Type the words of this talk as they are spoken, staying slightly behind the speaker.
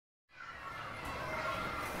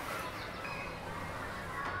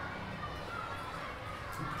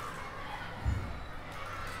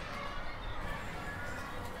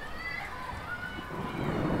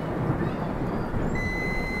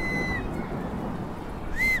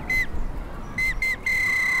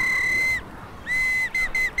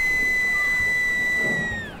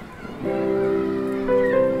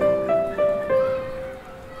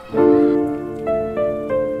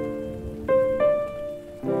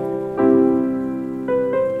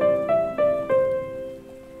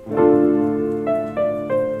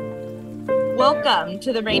Welcome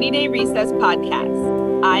to the Rainy Day Recess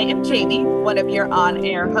podcast. I am Jamie, one of your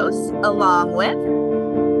on-air hosts, along with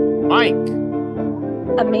Mike,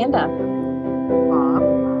 Amanda, Bob,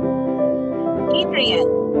 Adrian.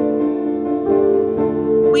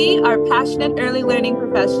 We are passionate early learning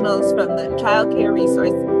professionals from the Child Care Resource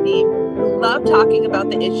Team who love talking about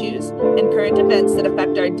the issues and current events that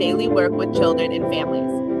affect our daily work with children and families.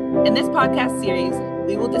 In this podcast series,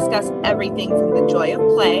 we will discuss everything from the joy of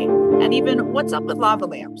play and even what's up with lava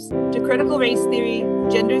lamps to critical race theory,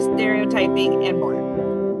 gender stereotyping, and more.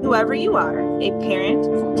 Whoever you are, a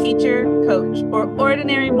parent, teacher, coach, or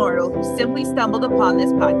ordinary mortal who simply stumbled upon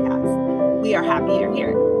this podcast, we are happy you're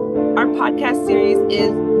here. Our podcast series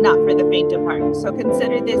is not for the faint of heart, so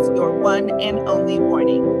consider this your one and only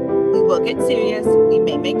warning. We will get serious, we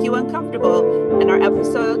may make you uncomfortable, and our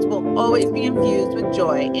episodes will always be infused with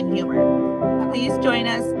joy and humor. Please join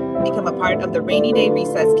us and become a part of the Rainy Day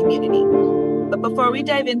Recess community. But before we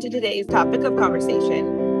dive into today's topic of conversation,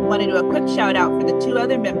 I want to do a quick shout out for the two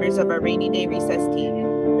other members of our Rainy Day Recess team,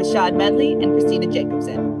 Rashad Medley and Christina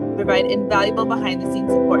Jacobson, who provide invaluable behind-the-scenes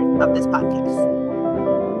support of this podcast.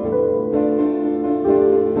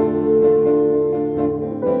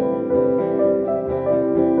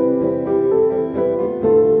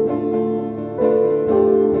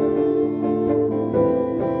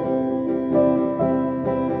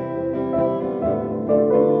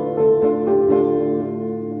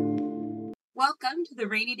 Welcome to the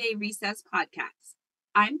Rainy Day Recess podcast.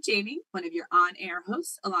 I'm Jamie, one of your on-air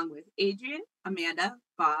hosts, along with Adrian, Amanda,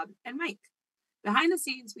 Bob, and Mike. Behind the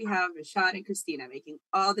scenes, we have Rashad and Christina making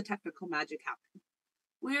all the technical magic happen.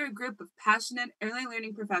 We're a group of passionate early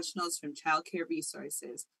learning professionals from Child Care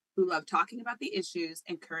Resources who love talking about the issues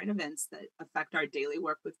and current events that affect our daily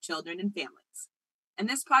work with children and families. In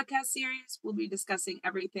this podcast series, we'll be discussing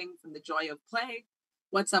everything from the joy of play,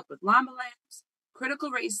 what's up with llama lamps,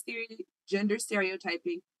 critical race theory, gender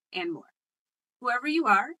stereotyping, and more. Whoever you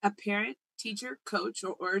are, a parent, teacher, coach,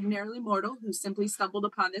 or ordinarily mortal who simply stumbled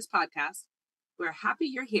upon this podcast, we're happy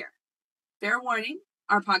you're here. Fair warning,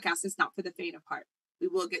 our podcast is not for the faint of heart. We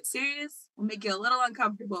will get serious, we'll make you a little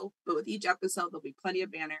uncomfortable, but with each episode, there'll be plenty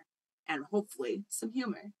of banter and hopefully some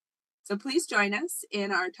humor. So please join us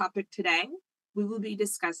in our topic today. We will be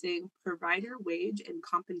discussing provider wage and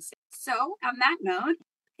compensation. So on that note,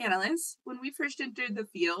 panelists, when we first entered the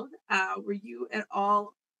field, were you at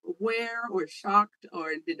all aware or shocked,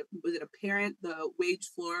 or was it apparent the wage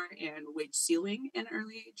floor and wage ceiling in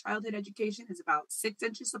early childhood education is about 6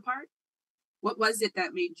 inches apart? What was it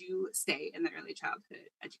that made you stay in the early childhood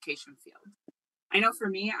education field? I know for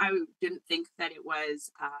me, I didn't think that it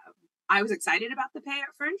was, I was excited about the pay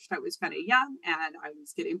at first. I was kind of young and I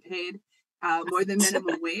was getting paid more than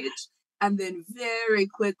minimum wage. And then very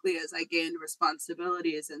quickly, as I gained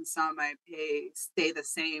responsibilities and saw my pay stay the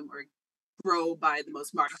same or grow by the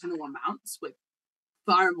most marginal amounts with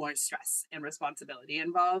far more stress and responsibility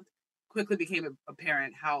involved, quickly became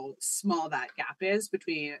apparent how small that gap is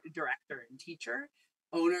between director and teacher,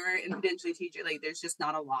 owner and potentially teacher. Like there's just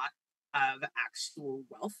not a lot of actual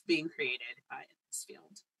wealth being created in this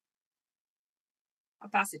field. I'll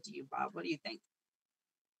pass it to you, Bob. What do you think?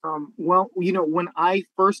 Well, when I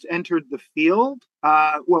first entered the field,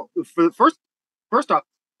 first off,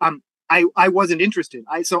 I wasn't interested.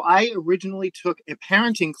 I originally took a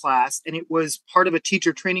parenting class, and it was part of a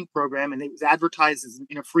teacher training program, and it was advertised as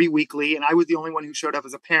in a free weekly, and I was the only one who showed up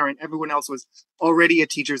as a parent. Everyone else was already a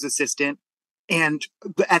teacher's assistant. And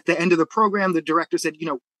at the end of the program, the director said,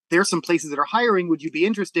 there's some places that are hiring. Would you be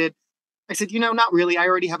interested? I said, not really. I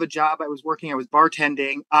already have a job. I was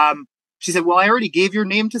bartending. She said, well, I already gave your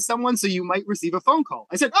name to someone, so you might receive a phone call.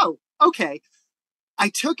 I said, oh, okay. I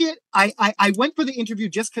took it. I went for the interview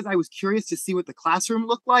just because I was curious to see what the classroom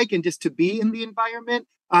looked like and just to be in the environment.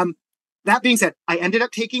 That being said, I ended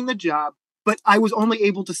up taking the job, but I was only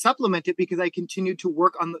able to supplement it because I continued to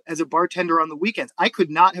work as a bartender on the weekends. I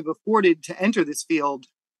could not have afforded to enter this field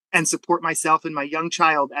and support myself and my young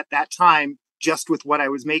child at that time just with what I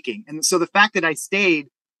was making. And so the fact that I stayed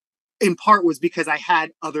in part was because I had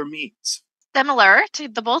other means. Similar to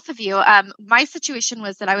the both of you, my situation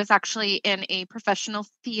was that I was actually in a professional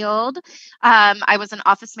field. I was an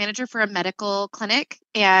office manager for a medical clinic,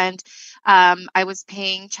 and I was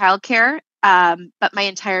paying childcare, but my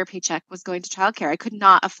entire paycheck was going to childcare. I could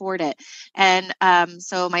not afford it. And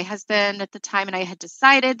so my husband at the time and I had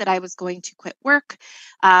decided that I was going to quit work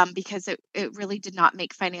because it really did not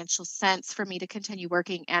make financial sense for me to continue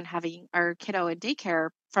working and having our kiddo in daycare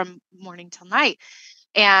from morning till night.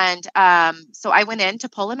 And so I went in to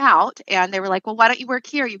pull him out, and they were like, well, why don't you work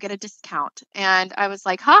here? You get a discount. And I was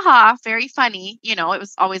like, haha, very funny. You know, it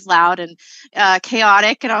was always loud and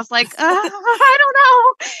chaotic. And I was like, I don't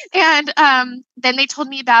know. And then they told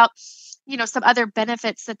me about, some other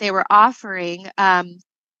benefits that they were offering.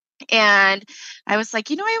 And I was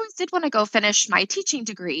like, I always did want to go finish my teaching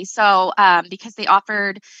degree. So, because they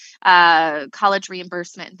offered college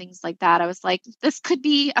reimbursement and things like that, I was like, this could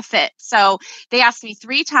be a fit. So they asked me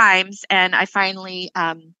 3 times, and I finally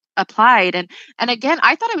applied. And again,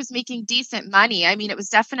 I thought I was making decent money. I mean, it was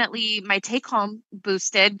definitely, my take home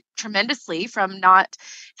boosted tremendously from not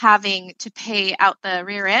having to pay out the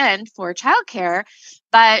rear end for childcare.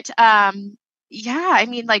 But yeah, I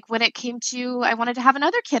mean, like when it came to, I wanted to have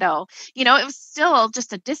another kiddo, it was still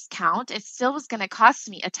just a discount. It still was going to cost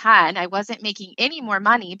me a ton. I wasn't making any more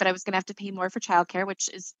money, but I was going to have to pay more for childcare, which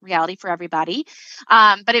is reality for everybody.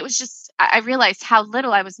 But it was just, I realized how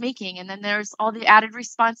little I was making. And then there's all the added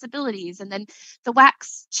responsibilities, and then the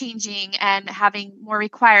wax changing and having more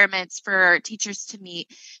requirements for teachers to meet.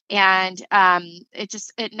 And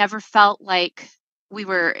it never felt like we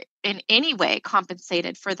were in any way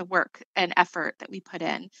compensated for the work and effort that we put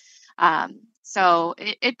in. So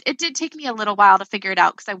it did take me a little while to figure it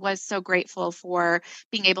out, because I was so grateful for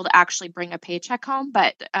being able to actually bring a paycheck home,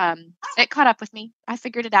 but it caught up with me. I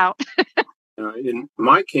figured it out. In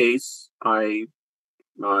my case, I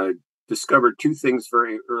discovered 2 things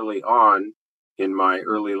very early on in my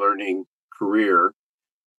early learning career.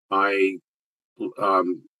 I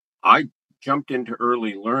I jumped into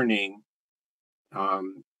early learning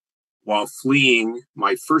while fleeing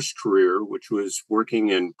my first career, which was working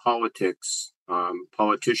in politics.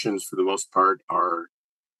 Politicians, for the most part, are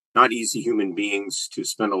not easy human beings to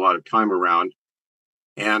spend a lot of time around.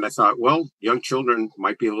 And I thought, well, young children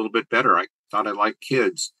might be a little bit better. I thought I liked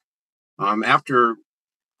kids. After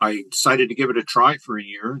I decided to give it a try for a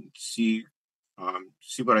year and see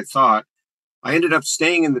what I thought, I ended up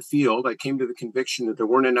staying in the field. I came to the conviction that there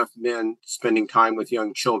weren't enough men spending time with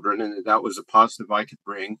young children, and that was a positive I could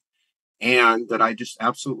bring, and that I just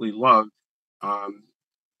absolutely loved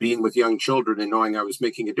being with young children and knowing I was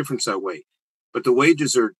making a difference that way. But the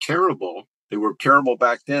wages are terrible. They were terrible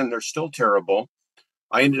back then. They're still terrible.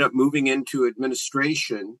 I ended up moving into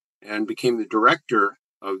administration and became the director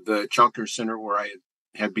of the childcare center where I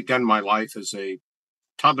had begun my life as a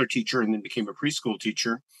toddler teacher and then became a preschool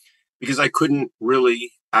teacher, because I couldn't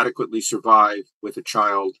really adequately survive with a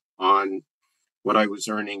child on what I was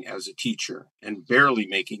earning as a teacher and barely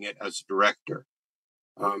making it as a director.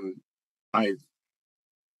 I've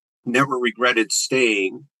never regretted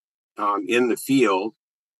staying in the field.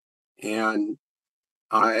 And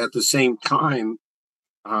at the same time,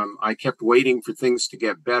 I kept waiting for things to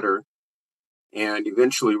get better, and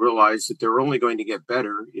eventually realized that they're only going to get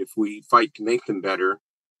better if we fight to make them better.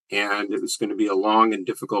 And it was going to be a long and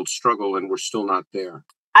difficult struggle, and we're still not there.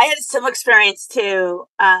 I had some experience too,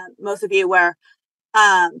 most of you, where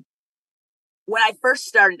when I first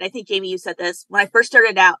started, I think, Jamie, you said this, when I first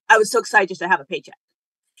started out, I was so excited just to have a paycheck,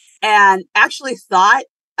 and actually thought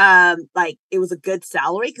like it was a good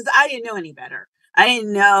salary, because I didn't know any better. I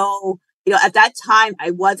didn't know, at that time,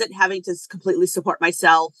 I wasn't having to completely support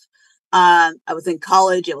myself. I was in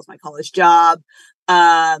college. It was my college job.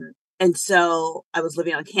 And so I was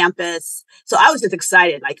living on campus. So I was just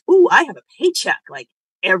excited, like, ooh, I have a paycheck like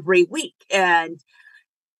every week. And,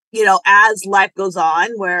 as life goes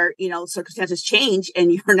on, where, circumstances change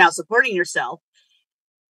and you're now supporting yourself,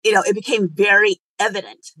 it became very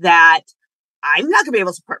evident that I'm not going to be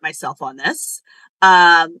able to support myself on this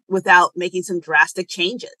without making some drastic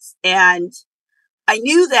changes. And I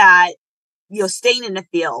knew that, staying in the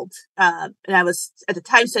field, and I was at the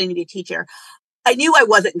time studying to be a teacher, I knew I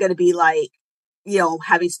wasn't going to be like,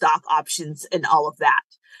 having stock options and all of that.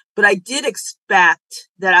 But I did expect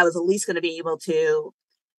that I was at least going to be able to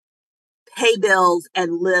pay bills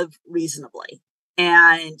and live reasonably.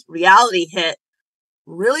 And reality hit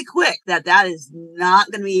really quick that is not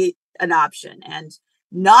going to be an option. And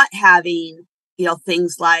not having,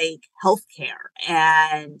 things like healthcare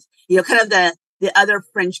and, kind of the other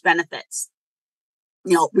fringe benefits,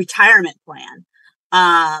 retirement plan,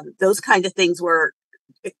 those kinds of things were,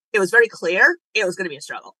 it was very clear it was going to be a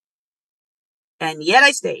struggle. And yet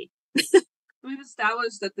I stayed. We've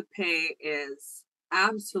established that the pay is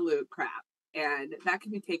absolute crap, and that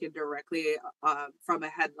can be taken directly from a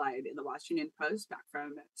headline in the Washington Post back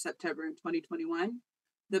from September in 2021.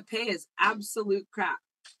 The pay is absolute crap.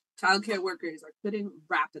 Childcare workers are quitting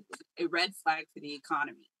rapidly, a red flag for the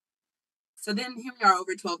economy. So then here we are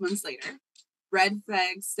over 12 months later, red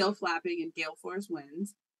flags still flapping in gale force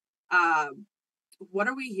winds. what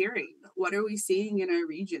are we hearing? What are we seeing in our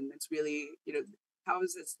region that's really, how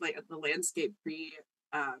is this like the landscape pre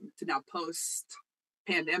to now post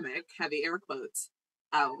pandemic, heavy air quotes?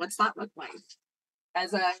 What's that look like?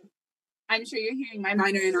 As a, I'm sure you're hearing my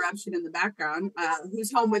minor interruption in the background,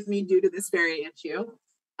 who's home with me due to this very issue.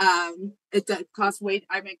 It does cost way,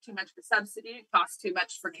 I make too much for subsidy. It costs too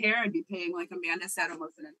much for care. I'd be paying, like Amanda said,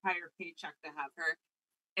 almost an entire paycheck to have her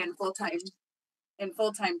in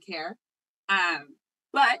full-time care.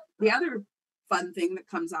 But the other fun thing that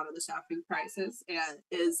comes out of the staffing crisis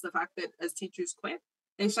is the fact that as teachers quit,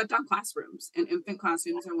 they shut down classrooms, and infant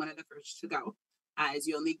classrooms are one of the first to go. As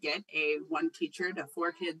you only get a 1 teacher to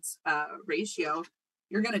 4 kids ratio,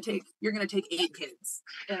 you're gonna take 8 kids.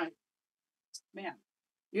 Man,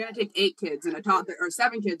 you're gonna take 8 kids in a toddler, or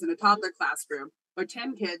 7 kids in a toddler classroom, or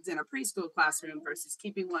 10 kids in a preschool classroom versus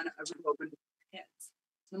keeping one open to kids.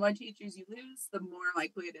 The more teachers you lose, the more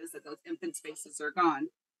likely it is that those infant spaces are gone.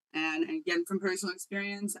 And again, from personal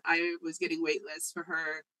experience, I was getting wait lists for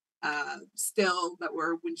her still that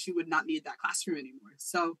were when she would not need that classroom anymore.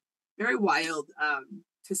 So very wild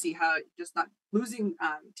to see how just not losing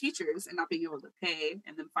teachers and not being able to pay,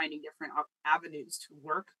 and then finding different avenues to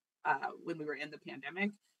work when we were in the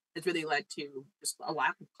pandemic has really led to just a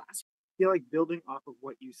lack of classrooms. I feel like building off of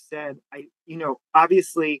what you said,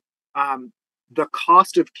 obviously, the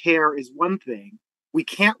cost of care is one thing. We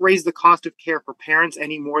can't raise the cost of care for parents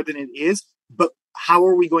any more than it is, but how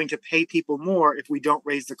are we going to pay people more if we don't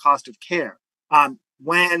raise the cost of care?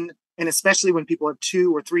 And especially when people have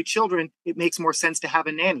 2 or 3 children, it makes more sense to have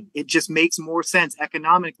a nanny. It just makes more sense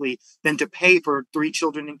economically than to pay for 3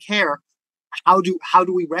 children in care. How do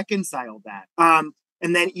we reconcile that?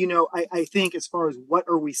 And then, I think as far as what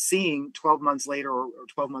are we seeing 12 months later or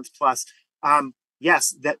 12 months plus,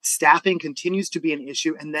 yes, that staffing continues to be an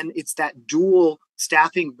issue. And then it's that dual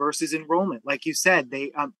staffing versus enrollment. Like you said,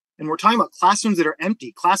 and we're talking about classrooms that are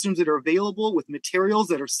empty, classrooms that are available with materials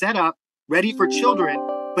that are set up, ready for children.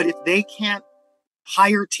 But if they can't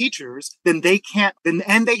hire teachers, then they can't,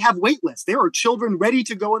 and they have wait lists. There are children ready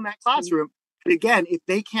to go in that classroom. But again, if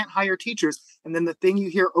they can't hire teachers, and then the thing you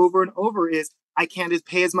hear over and over is, I can't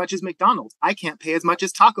pay as much as McDonald's. I can't pay as much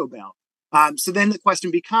as Taco Bell. So then the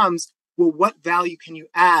question becomes, well, what value can you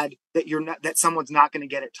add that someone's not going to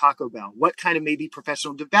get at Taco Bell? What kind of maybe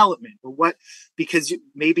professional development, or what, because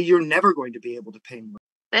maybe you're never going to be able to pay more.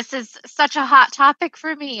 This is such a hot topic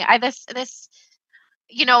for me. In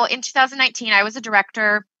 2019, I was a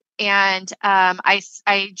director, and I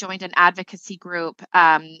joined an advocacy group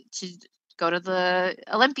to go to the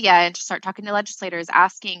Olympia and to start talking to legislators,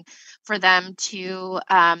 asking for them to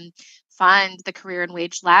fund the career and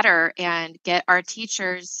wage ladder and get our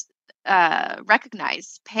teachers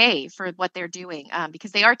recognized, pay for what they're doing,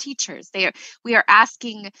 because they are teachers. We are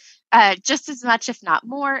asking just as much, if not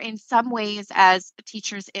more, in some ways, as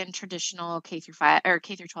teachers in traditional K-5 or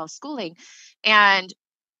K-12 schooling. And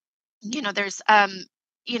there's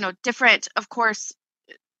different, of course,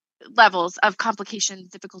 levels of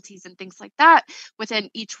complications, difficulties, and things like that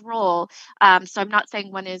within each role. So I'm not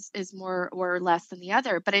saying one is more or less than the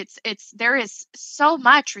other, but there is so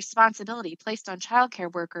much responsibility placed on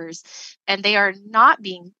childcare workers, and they are not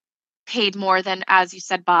being paid more than, as you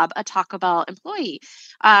said, Bob, a Taco Bell employee.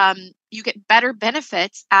 You get better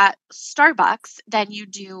benefits at Starbucks than you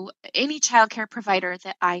do any childcare provider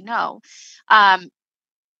that I know.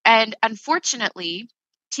 And unfortunately,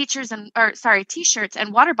 T-shirts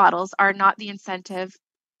and water bottles are not the incentive,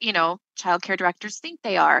 childcare directors think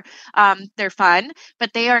they are. They're fun,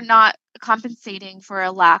 but they are not compensating for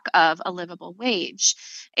a lack of a livable wage.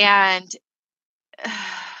 And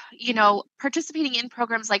participating in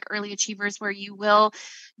programs like Early Achievers, where you will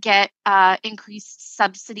get increased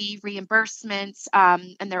subsidy reimbursements,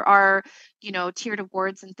 and there are, tiered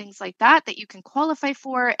awards and things like that you can qualify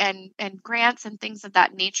for, and grants and things of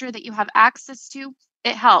that nature that you have access to.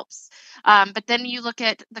 It helps. But then you look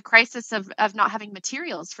at the crisis of not having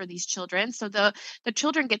materials for these children. So the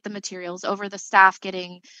children get the materials over the staff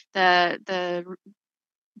getting the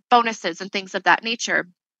bonuses and things of that nature.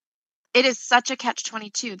 It is such a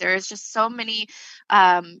catch-22. There is just so many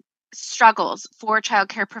struggles for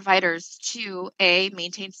childcare providers to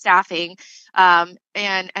maintain staffing, and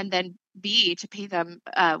then B, to pay them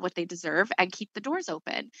what they deserve and keep the doors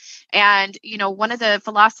open. And one of the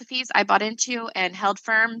philosophies I bought into and held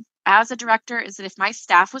firm as a director is that if my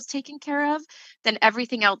staff was taken care of, then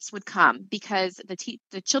everything else would come, because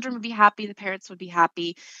the children would be happy, the parents would be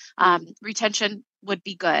happy, retention would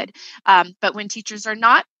be good. But when teachers are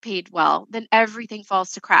not paid well, then everything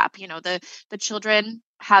falls to crap. The children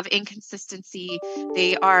have inconsistency.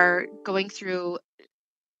 They are going through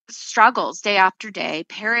struggles day after day.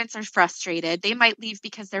 Parents are frustrated. They might leave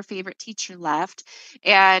because their favorite teacher left,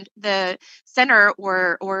 and the center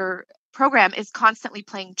or program is constantly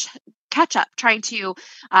playing catch up, trying to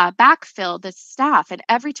backfill the staff. And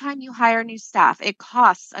every time you hire new staff, it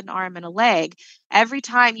costs an arm and a leg. Every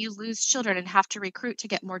time you lose children and have to recruit to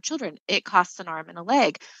get more children, it costs an arm and a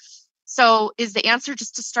leg. So is the answer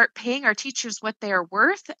just to start paying our teachers what they are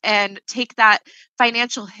worth and take that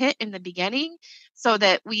financial hit in the beginning so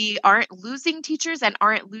that we aren't losing teachers and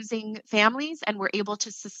aren't losing families, and we're able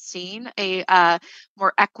to sustain a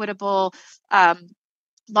more equitable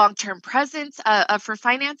long-term presence for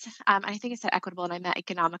finance? I think I said equitable and I meant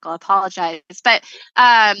economical. I apologize, but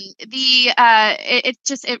it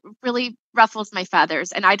really ruffles my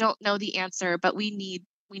feathers, and I don't know the answer, but we need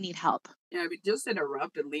help. Yeah, I mean, just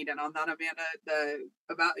interrupt and lead in on that, Amanda.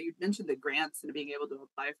 You mentioned the grants and being able to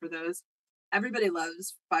apply for those. Everybody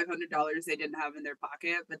loves $500 they didn't have in their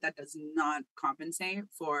pocket, but that does not compensate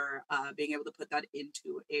for being able to put that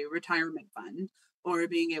into a retirement fund or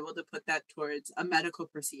being able to put that towards a medical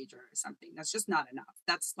procedure or something. That's just not enough.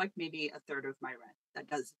 That's like maybe a third of my rent.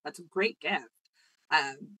 That's a great gift,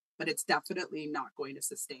 but it's definitely not going to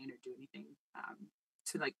sustain or do anything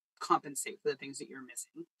to like compensate for the things that you're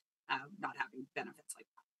missing, not having benefits like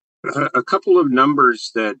that. A couple of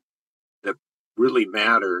numbers that really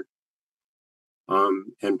matter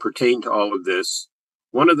and pertain to all of this.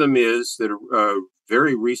 One of them is that a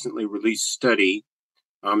very recently released study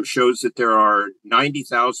shows that there are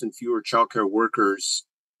 90,000 fewer childcare workers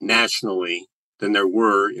nationally than there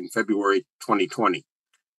were in February 2020.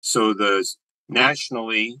 So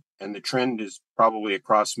nationally, and the trend is probably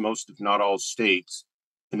across most, if not all states,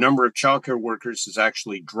 the number of childcare workers is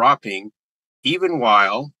actually dropping, even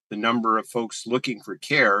while the number of folks looking for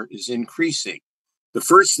care is increasing. The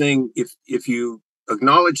first thing, if you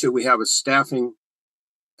acknowledge that we have a staffing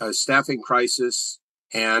crisis,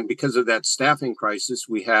 and because of that staffing crisis,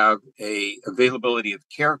 we have a availability of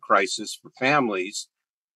care crisis for families,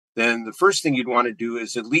 then the first thing you'd want to do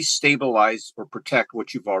is at least stabilize or protect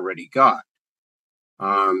what you've already got.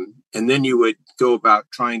 And then you would go about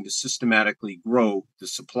trying to systematically grow the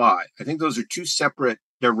supply. I think those are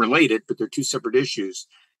they're related, but they're two separate issues.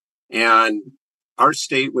 And our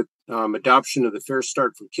state, with adoption of the Fair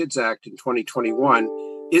Start for Kids Act in 2021,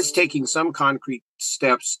 is taking some concrete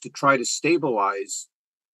steps to try to stabilize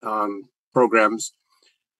programs.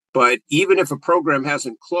 But even if a program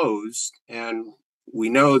hasn't closed, and we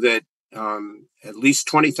know that at least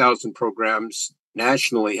 20,000 programs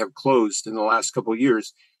nationally have closed in the last couple of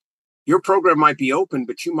years, your program might be open,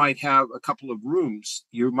 but you might have a couple of rooms.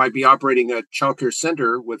 You might be operating a childcare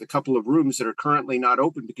center with a couple of rooms that are currently not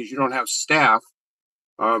open because you don't have staff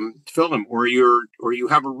to fill them, or you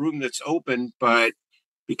have a room that's open, but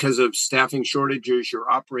because of staffing shortages,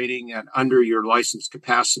 you're operating at under your licensed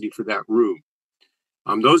capacity for that room.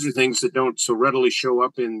 Those are things that don't so readily show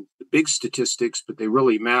up in the big statistics, but they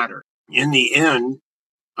really matter. In the end,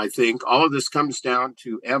 I think all of this comes down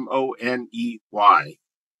to MONEY.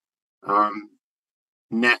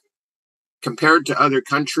 Compared to other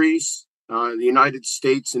countries, the United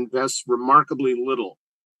States invests remarkably little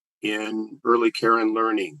in early care and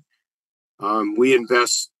learning. We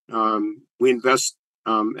invest at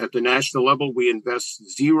the national level. We invest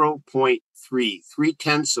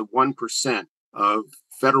 0.3% of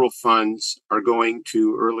federal funds are going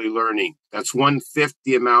to early learning. That's 1/5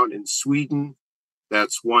 the amount in Sweden.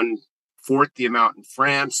 That's 1/4 the amount in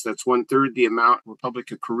France. That's 1/3 the amount in Republic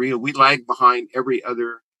of Korea. We lag behind every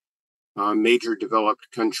other major developed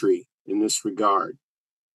country in this regard.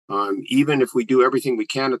 Even if we do everything we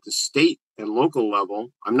can at the state and local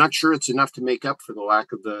level, I'm not sure it's enough to make up for the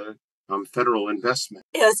lack of the federal investment.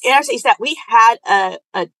 It was interesting that we had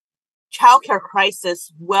a childcare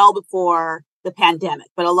crisis well before the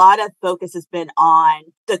pandemic, but a lot of focus has been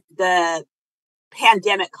on the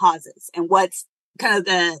pandemic causes and what's kind of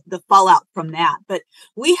the fallout from that. But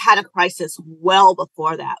we had a crisis well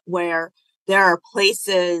before that, where there are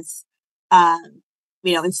places, in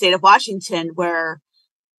the state of Washington, where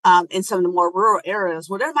in some of the more rural areas,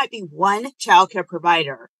 where there might be one childcare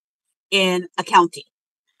provider in a county.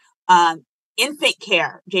 Infant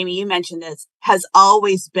care, Jamie, you mentioned this, has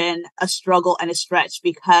always been a struggle and a stretch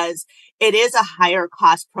because it is a higher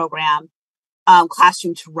cost program,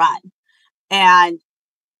 classroom to run. And,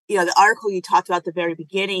 the article you talked about at the very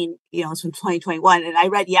beginning, is from 2021. And I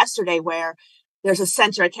read yesterday where there's a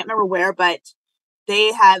center, I can't remember where, but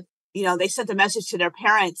they have, they sent a message to their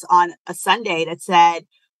parents on a Sunday that said,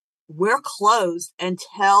 we're closed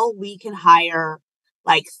until we can hire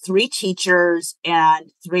like 3 teachers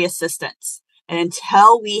and 3 assistants. And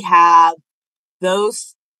until we have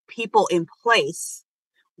those people in place,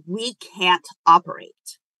 we can't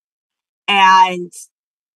operate. And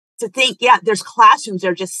to think, there's classrooms that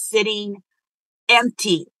are just sitting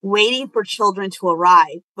empty, waiting for children to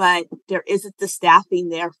arrive, but there isn't the staffing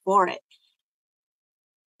there for it.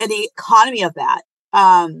 And the economy of that,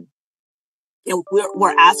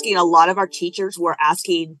 we're asking a lot of our teachers, we're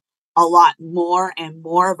asking a lot more and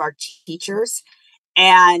more of our teachers.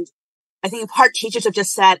 And I think in part teachers have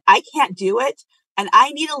just said, I can't do it and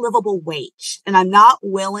I need a livable wage. And I'm not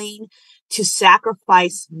willing to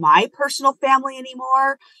sacrifice my personal family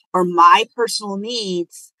anymore or my personal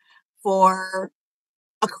needs for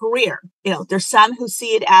a career. There's some who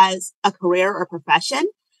see it as a career or profession,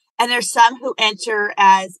 and there's some who enter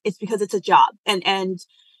as it's because it's a job. And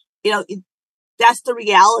that's the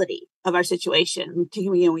reality of our situation.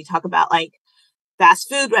 We talk about like fast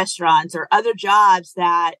food restaurants or other jobs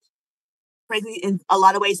that, frankly, in a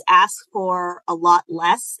lot of ways ask for a lot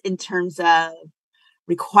less in terms of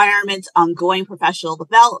requirements, ongoing professional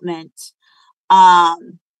development, are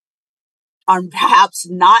perhaps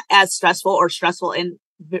not as stressful or stressful in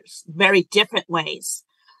very different ways.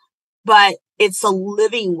 But it's a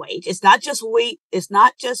living wage. It's not just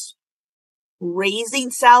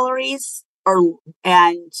raising salaries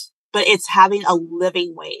but it's having a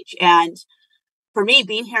living wage. And for me,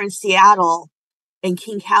 being here in Seattle, in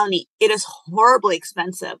King County, it is horribly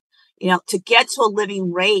expensive, to get to a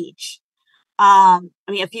living wage. A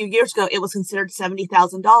few years ago, it was considered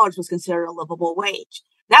 $70,000 was considered a livable wage.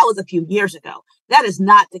 That was a few years ago. That is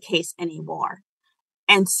not the case anymore.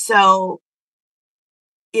 And so,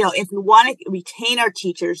 if we want to retain our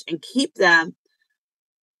teachers and keep them,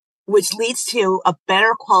 which leads to a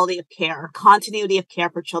better quality of care, continuity of care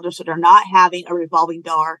for children so they're not having a revolving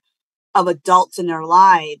door of adults in their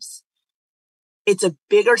lives, it's a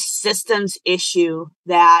bigger systems issue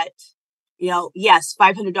that, yes,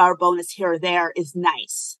 $500 bonus here or there is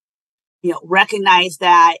nice. Recognize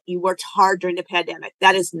that you worked hard during the pandemic.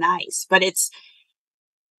 That is nice, but it's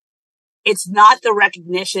not the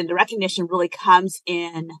recognition. The recognition really comes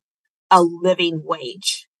in a living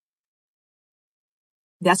wage.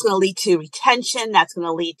 That's going to lead to retention. That's going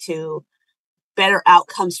to lead to better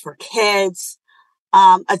outcomes for kids.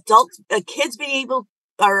 Kids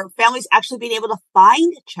or families actually being able to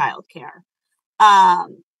find childcare,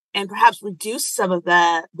 and perhaps reduce some of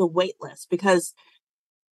the wait list, because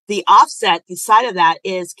the side of that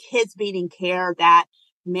is kids needing care that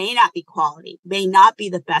may not be quality, may not be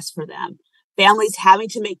the best for them. Families having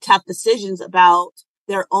to make tough decisions about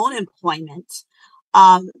their own employment,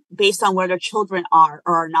 based on where their children are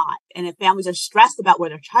or are not. And if families are stressed about where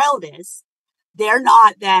their child is, they're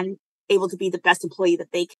not then able to be the best employee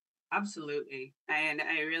that they can. Absolutely. And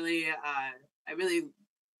I really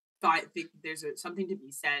think there's something to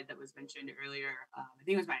be said that was mentioned earlier. I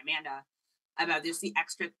think it was by Amanda, about just the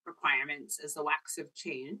extra requirements as the WACs have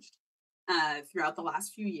changed throughout the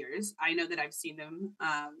last few years. I know that I've seen them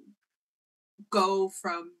go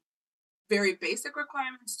from very basic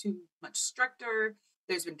requirements to much stricter.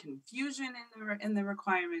 There's been confusion in the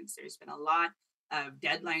requirements. There's been a lot of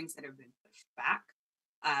deadlines that have been pushed back.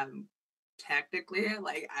 Technically,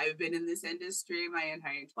 like, I've been in this industry my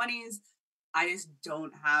entire 20s. I just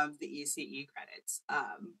don't have the ECE credits.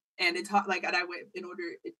 And it's and I went, in order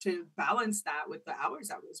to balance that with the hours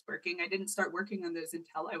I was working, I didn't start working on those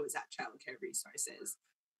until I was at Child Care Resources,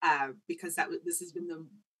 because this has been the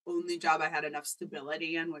only job I had enough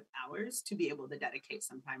stability in with hours to be able to dedicate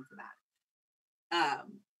some time for that.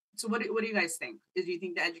 So what do you guys think? Do you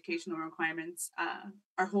think the educational requirements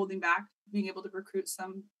are holding back being able to recruit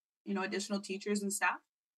some, additional teachers and staff?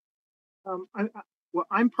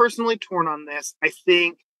 I'm personally torn on this. I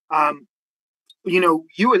think, I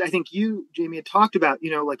think you, Jamie, had talked about,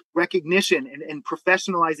 like recognition and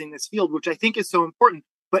professionalizing this field, which I think is so important.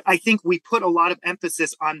 But I think we put a lot of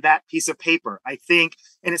emphasis on that piece of paper. I think,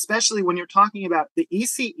 and especially when you're talking about the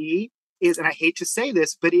ECE is, and I hate to say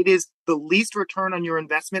this, but it is the least return on your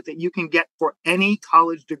investment that you can get for any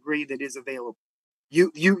college degree that is available.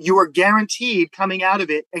 You are guaranteed coming out of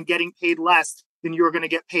it and getting paid less than you're going to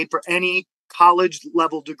get paid for any college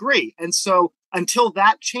level degree. And so until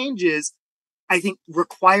that changes, I think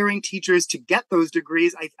requiring teachers to get those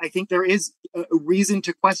degrees, I think there is a reason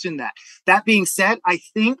to question that. That being said, I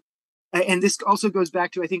think, and this also goes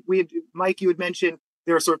back to, I think Mike, you had mentioned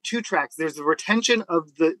there are sort of two tracks. There's the retention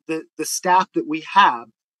of the staff that we have,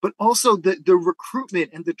 but also the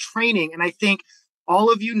recruitment and the training. And I think all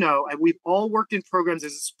of we've all worked in programs.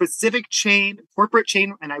 There's a specific corporate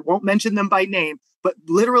chain, and I won't mention them by name, but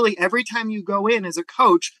literally every time you go in as a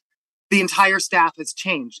coach, the entire staff has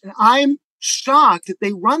changed. And I'm shocked that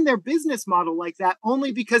they run their business model like that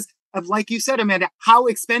only because of, like you said, Amanda, how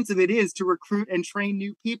expensive it is to recruit and train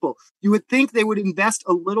new people. You would think they would invest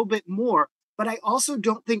a little bit more, but I also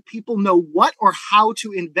don't think people know what or how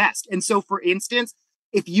to invest. And so, for instance,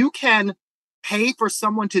 if you can pay for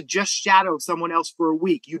someone to just shadow someone else for a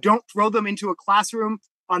week, you don't throw them into a classroom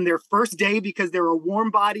on their first day because they're a warm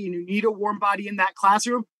body and you need a warm body in that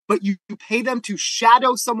classroom, but you pay them to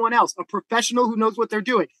shadow someone else, a professional who knows what they're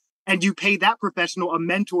doing, and you pay that professional a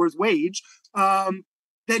mentor's wage,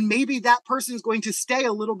 then maybe that person is going to stay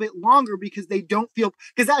a little bit longer because they don't feel,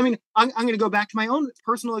 because I mean, I'm going to go back to my own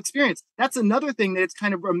personal experience. That's another thing that it's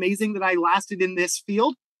kind of amazing that I lasted in this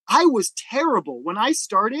field. I was terrible when I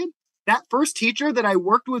started. That first teacher that I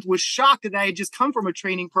worked with was shocked that I had just come from a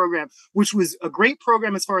training program, which was a great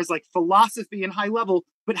program as far as like philosophy and high level,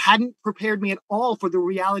 but hadn't prepared me at all for the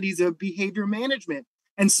realities of behavior management.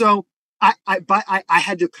 And so I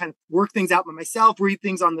had to kind of work things out by myself, read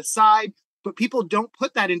things on the side. But people don't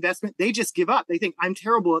put that investment. They just give up. They think I'm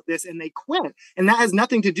terrible at this and they quit. And that has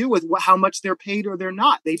nothing to do with how much they're paid or they're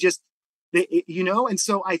not. And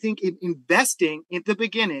so I think investing at the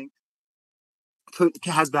beginning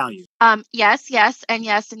has value. Yes, yes, and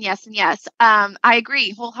yes, and yes, and yes. I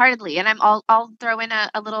agree wholeheartly. And I'll throw in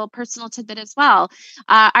a little personal tidbit as well.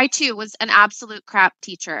 I too was an absolute crap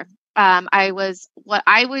teacher. I've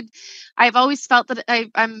always felt that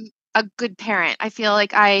I'm a good parent. I feel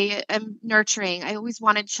like I am nurturing. I always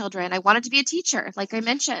wanted children. I wanted to be a teacher, like I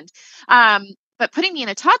mentioned. But putting me in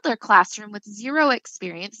a toddler classroom with zero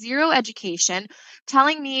experience, zero education,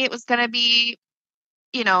 telling me it was going to be,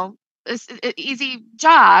 an easy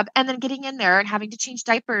job, and then getting in there and having to change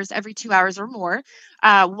diapers every 2 hours or more,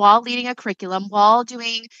 while leading a curriculum, while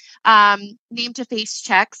doing name to face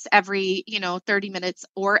checks every 30 minutes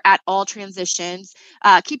or at all transitions,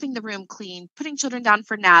 keeping the room clean, putting children down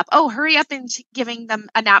for nap. Oh, hurry up and giving them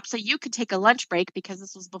a nap so you could take a lunch break, because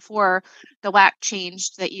this was before the WAC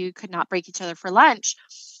changed that you could not break each other for lunch.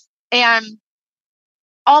 And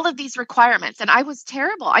all of these requirements, and I was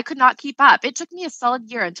terrible. I could not keep up. It took me a solid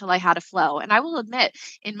year until I had a flow. And I will admit,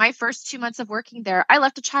 in my first 2 months of working there, I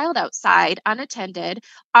left a child outside unattended,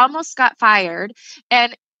 almost got fired.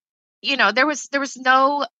 And, there was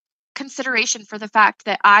no consideration for the fact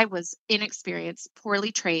that I was inexperienced,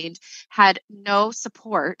 poorly trained, had no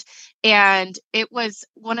support. And it was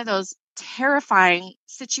one of those terrifying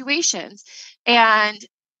situations. And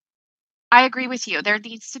I agree with you. There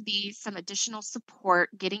needs to be some additional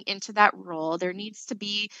support getting into that role. There needs to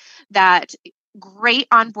be that great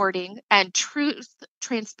onboarding and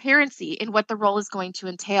transparency in what the role is going to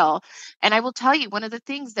entail. And I will tell you, one of the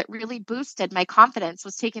things that really boosted my confidence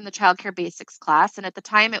was taking the childcare basics class. And at the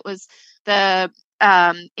time, it was the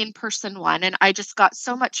in-person one. And I just got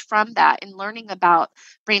so much from that in learning about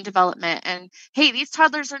brain development. And hey, these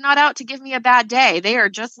toddlers are not out to give me a bad day. They are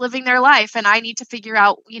just living their life. And I need to figure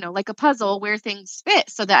out, like a puzzle, where things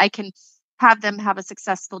fit so that I can have them have a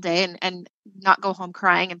successful day and not go home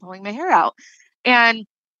crying and pulling my hair out. And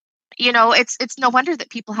it's no wonder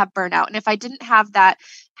that people have burnout. And if I didn't have that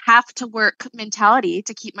have to work mentality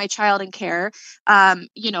to keep my child in care,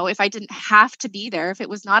 if I didn't have to be there, if it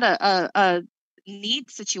was not a need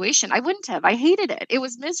situation, I wouldn't have. I hated it. It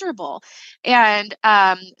was miserable. And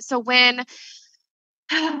so when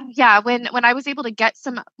when I was able to get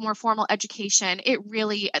some more formal education, it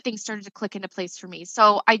really, things started to click into place for me.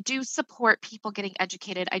 So I do support people getting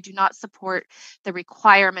educated. I do not support the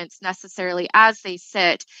requirements necessarily as they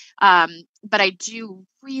sit, but I do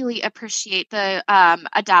really appreciate the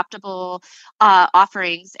adaptable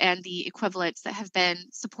offerings and the equivalents that have been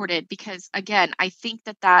supported, because again, I think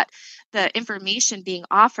that the information being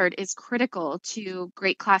offered is critical to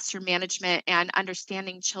great classroom management and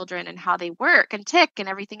understanding children and how they work and tick and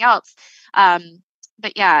everything else.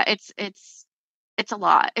 But yeah, it's a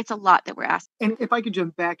lot. It's a lot that we're asking. And if I could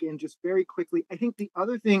jump back in just very quickly, I think the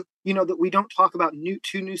other thing, that we don't talk about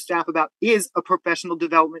to new staff about is a professional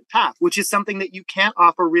development path, which is something that you can't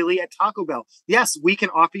offer really at Taco Bell. Yes, we can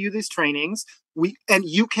offer you these trainings, and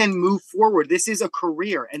you can move forward. This is a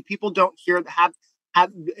career, and people don't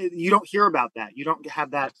you don't hear about that. You don't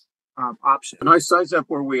have that option. And I size up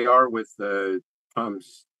where we are with the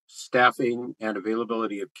staffing and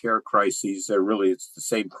availability of care crises. Really, it's the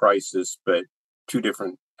same crisis, but two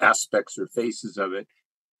different aspects or faces of it.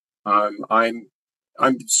 I'm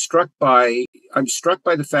struck by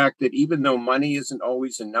the fact that even though money isn't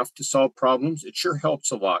always enough to solve problems, it sure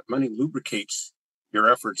helps a lot. Money lubricates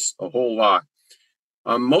your efforts a whole lot.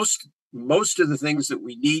 Most of the things that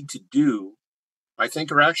we need to do, I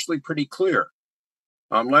think, are actually pretty clear.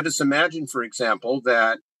 Let us imagine, for example,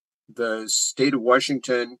 that the state of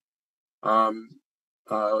Washington um,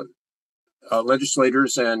 uh,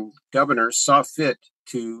 legislators and governors saw fit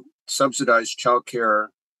to subsidize childcare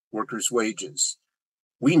workers' wages.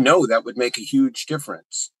 We know that would make a huge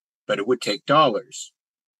difference, but it would take dollars.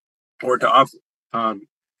 Or to offer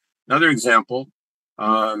another example,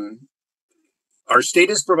 our state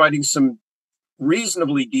is providing some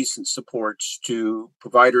reasonably decent supports to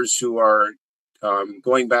providers who are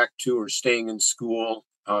going back to or staying in school,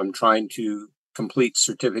 trying to complete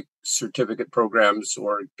certificate programs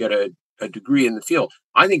or get a degree in the field.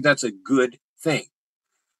 I think that's a good thing.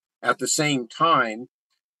 At the same time,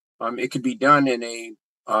 it could be done in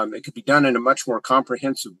a much more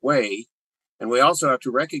comprehensive way. And we also have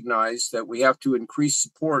to recognize that we have to increase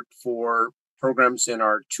support for programs in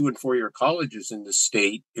our 2 and 4 year colleges in the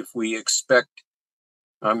state if we expect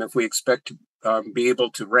to be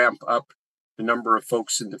able to ramp up the number of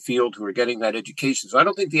folks in the field who are getting that education. So I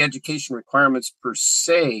don't think the education requirements per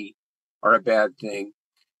se are a bad thing.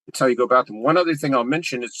 It's how you go about them. One other thing I'll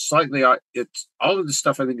mention, it's all of this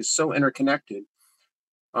stuff I think is so interconnected.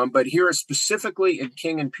 But here, specifically in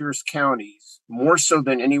King and Pierce counties, more so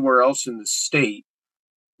than anywhere else in the state,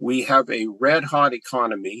 we have a red hot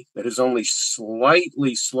economy that has only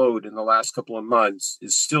slightly slowed in the last couple of months,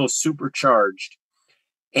 is still supercharged,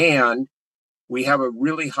 and we have a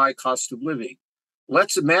really high cost of living.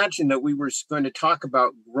 Let's imagine that we were going to talk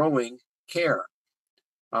about growing care.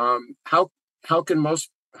 How can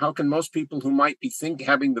most people who might be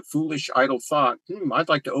having the foolish idle thought, I'd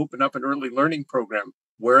like to open up an early learning program,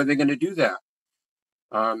 where are they going to do that?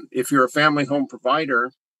 If you're a family home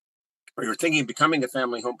provider, or you're thinking of becoming a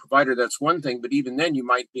family home provider, that's one thing, but even then you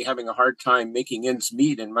might be having a hard time making ends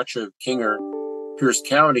meet in much of King or Pierce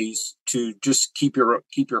counties to just keep your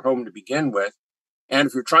home to begin with. And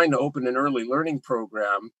if you're trying to open an early learning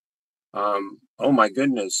program, oh my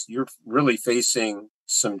goodness, you're really facing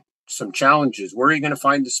some challenges. Where are you going to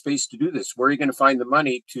find the space to do this? Where are you going to find the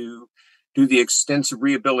money to do the extensive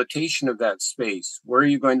rehabilitation of that space? Where are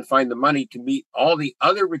you going to find the money to meet all the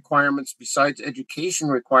other requirements besides education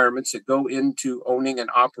requirements that go into owning and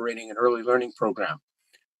operating an early learning program?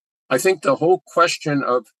 I think the whole question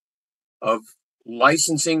of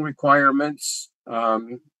licensing requirements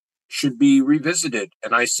should be revisited.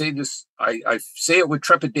 And I say this, I say it with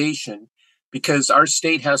trepidation, because our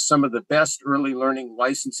state has some of the best early learning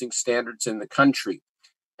licensing standards in the country.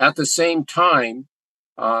 At the same time,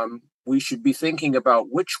 we should be thinking about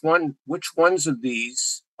which ones of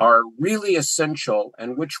these are really essential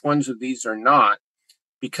and which ones of these are not.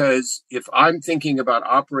 Because if I'm thinking about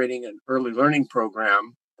operating an early learning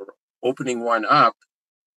program or opening one up,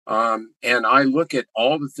 and I look at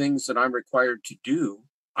all the things that I'm required to do,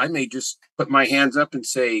 I may just put my hands up and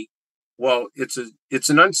say, well, it's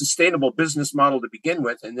an unsustainable business model to begin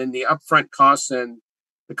with, and then the upfront costs and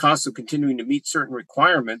the costs of continuing to meet certain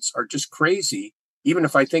requirements are just crazy, even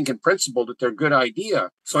if I think in principle that they're a good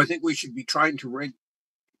idea. So I think we should be trying to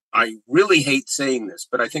I really hate saying this,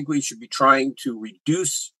 but I think we should be trying to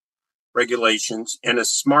reduce regulations in a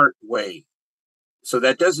smart way. So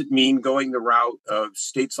that doesn't mean going the route of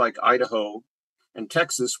states like Idaho and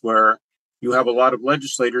Texas, where you have a lot of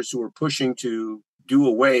legislators who are pushing to do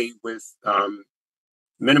away with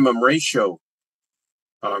minimum ratio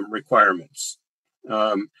requirements.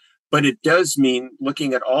 But it does mean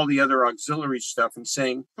looking at all the other auxiliary stuff and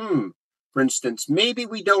saying, for instance, maybe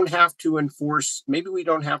we don't have to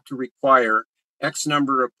require X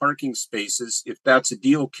number of parking spaces if that's a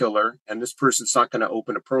deal killer and this person's not going to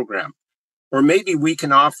open a program. Or maybe we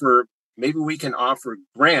can offer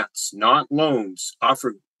grants, not loans,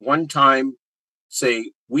 offer one time,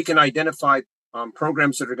 say, we can identify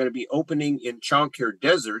programs that are going to be opening in childcare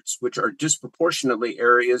deserts, which are disproportionately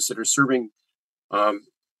areas that are serving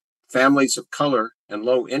families of color and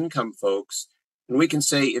low income folks. And we can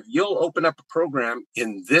say, if you'll open up a program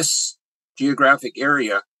in this geographic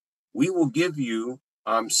area, we will give you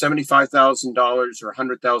 $75,000 or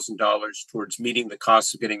 $100,000 towards meeting the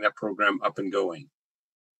costs of getting that program up and going.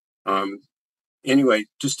 Anyway,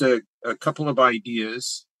 just a couple of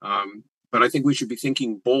ideas, but I think we should be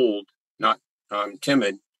thinking bold, not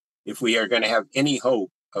timid, if we are going to have any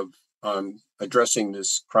hope of addressing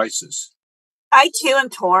this crisis. I too am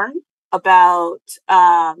torn about,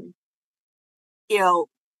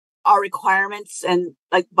 our requirements, and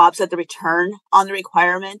like Bob said, the return on the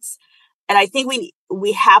requirements. And I think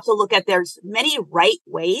we have to look at there's many right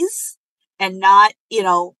ways and not,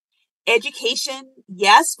 education,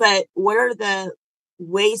 yes, but what are the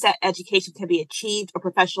ways that education can be achieved or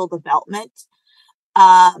professional development?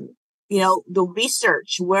 The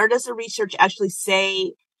research, where does the research actually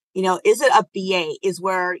say Is it a BA is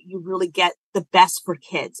where you really get the best for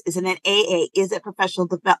kids? Is it an AA? Is it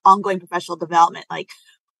ongoing professional development? Like,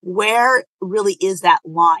 where really is that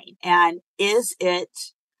line? And is it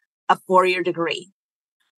a 4-year degree?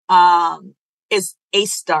 Is a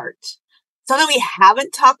start? Something we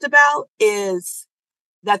haven't talked about is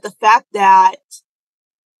that the fact that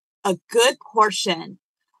a good portion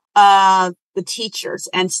of the teachers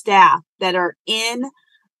and staff that are in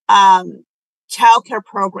childcare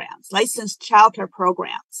programs, licensed childcare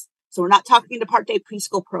programs. So we're not talking to part-day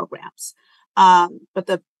preschool programs, but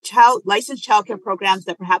the licensed childcare programs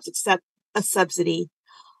that perhaps accept a subsidy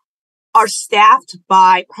are staffed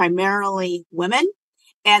by primarily women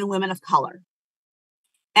and women of color.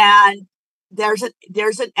 And there's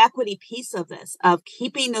an equity piece of this, of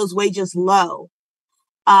keeping those wages low,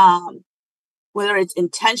 whether it's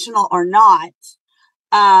intentional or not.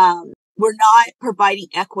 We're not providing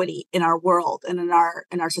equity in our world and in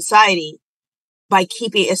our society by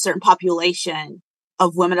keeping a certain population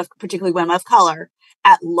of particularly women of color,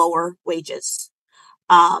 at lower wages.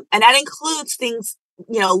 And that includes things,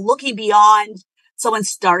 looking beyond someone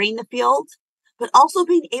starting the field, but also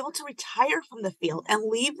being able to retire from the field and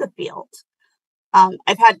leave the field.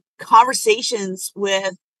 I've had conversations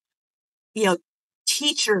with,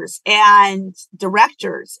 teachers and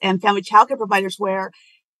directors and family childcare providers where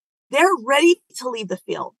they're ready to leave the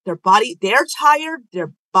field. They're tired.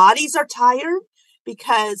 Their bodies are tired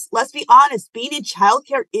because, let's be honest, being in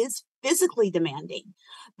childcare is physically demanding.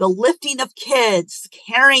 The lifting of kids,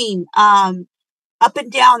 carrying up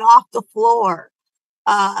and down off the floor,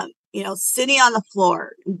 sitting on the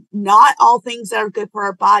floor, not all things that are good for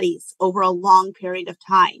our bodies over a long period of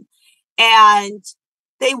time. And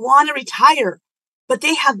they want to retire, but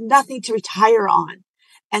they have nothing to retire on.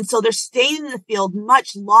 And so they're staying in the field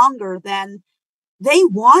much longer than they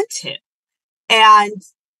want to. And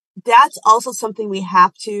that's also something we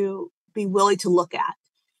have to be willing to look at,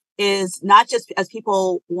 is not just as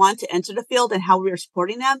people want to enter the field and how we are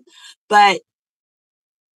supporting them, but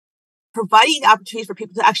providing opportunities for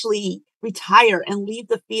people to actually retire and leave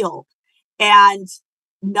the field, and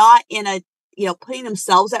not in putting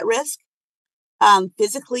themselves at risk,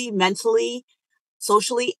 physically, mentally,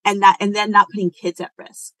 socially, and then not putting kids at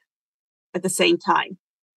risk at the same time.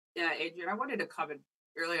 Yeah, Adrian, I wanted to comment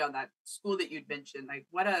early on that school that you'd mentioned. Like,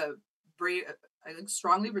 what a brave, I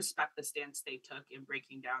strongly respect the stance they took in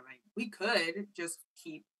breaking down. Like, we could just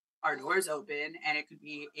keep our doors open and it could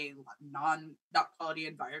be a not quality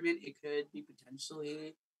environment. It could be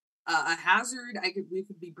potentially a hazard. We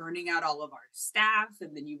could be burning out all of our staff,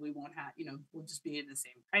 and then we won't have, we'll just be in the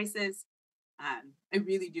same crisis. I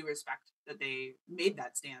really do respect that they made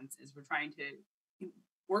that stance, as we're trying to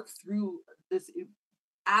work through this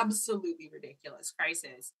absolutely ridiculous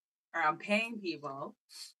crisis around paying people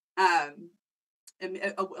a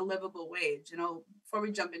livable wage. Before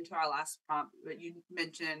we jump into our last prompt, you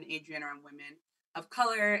mentioned, Adrian, around women of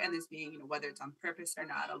color and this being, whether it's on purpose or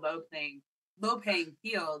not, a low paying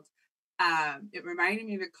field. It reminded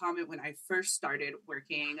me of a comment when I first started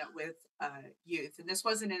working with youth, and this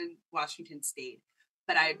wasn't in Washington State,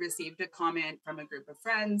 but I had received a comment from a group of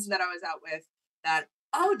friends that I was out with that,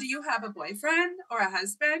 "Oh, do you have a boyfriend or a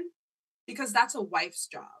husband? Because that's a wife's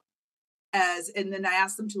job." And then I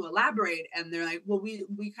asked them to elaborate, and they're like, "Well,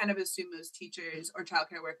 we kind of assume those teachers or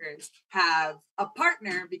childcare workers have a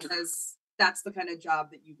partner because that's the kind of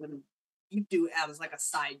job that you do as like a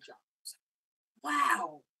side job."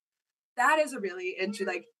 Wow, that is a really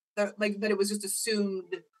interesting, that it was just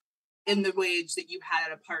assumed in the wage that you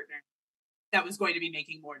had a partner that was going to be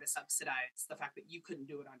making more to subsidize the fact that you couldn't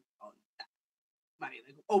do it on your own. That money,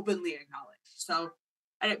 openly acknowledged. So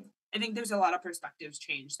I think there's a lot of perspectives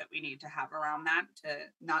change that we need to have around that,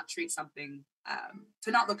 to not treat something,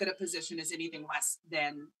 to not look at a position as anything less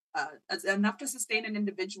than as enough to sustain an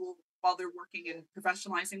individual while they're working and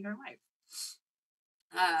professionalizing their life.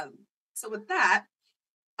 So with that,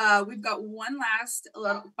 we've got one last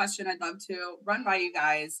little question I'd love to run by you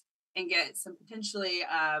guys and get some potentially,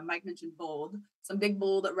 Mike mentioned some big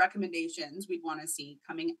bold recommendations we'd want to see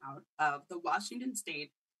coming out of the Washington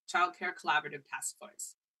State Child Care Collaborative Task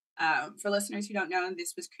Force. For listeners who don't know,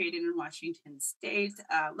 this was created in Washington State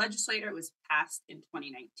legislature. It was passed in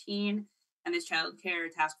 2019, and this Child Care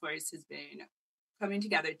Task Force has been coming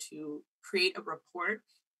together to create a report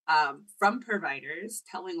from providers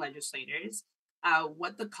telling legislators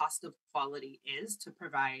what the cost of quality is to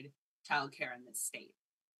provide childcare in this state.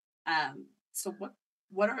 So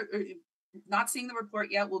what are, not seeing the report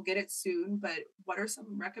yet, we'll get it soon, but what are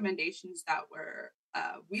some recommendations that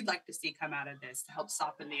we'd like to see come out of this to help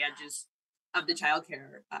soften the edges of the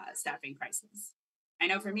childcare staffing crisis? I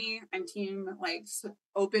know for me, I'm team like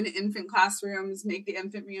open infant classrooms, make the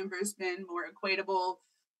infant reimbursement more equitable.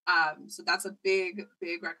 So that's a big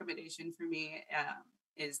recommendation for me,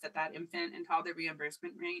 is that infant and toddler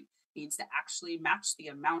reimbursement rate needs to actually match the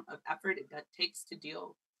amount of effort it takes to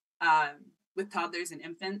deal with toddlers and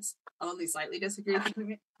infants. I'll only slightly disagree with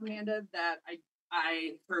you, Amanda, that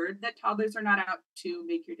I heard that toddlers are not out to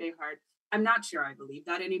make your day hard. I'm not sure I believe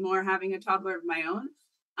that anymore, having a toddler of my own.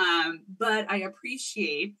 But I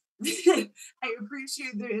appreciate I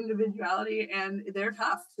appreciate their individuality, and they're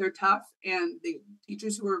tough. They're tough, and the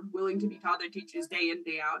teachers who are willing to be toddler teachers day in,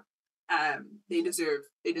 day out, they deserve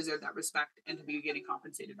that respect and to be getting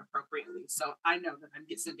compensated appropriately. So I know that I'm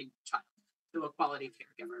sending a child to a quality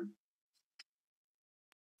caregiver.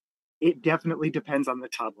 It definitely depends on the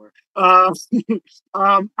toddler.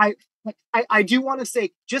 I do want to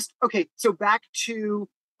say just, okay, so back to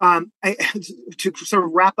to sort of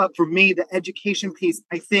wrap up for me, the education piece.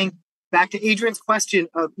 I think back to Adrian's question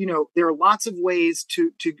of, there are lots of ways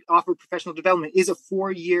to offer professional development. Is a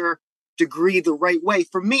 4-year degree the right way?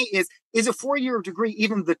 For me, is a 4-year degree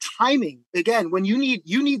even the timing? Again, when you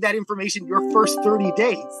need that information your first 30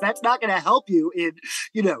 days, that's not going to help you in,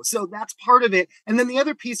 so that's part of it. And then the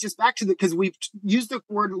other piece, just back to because we've used the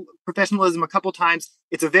word professionalism a couple times.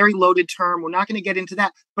 It's a very loaded term. We're not going to get into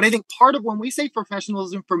that. But I think part of when we say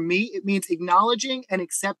professionalism, for me, it means acknowledging and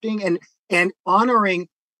accepting and honoring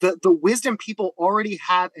the wisdom people already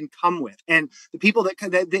have and come with, and the people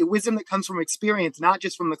that the wisdom that comes from experience, not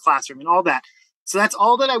just from the classroom and all that. So that's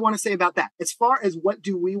all that I want to say about that. As far as what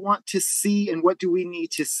do we want to see and what do we need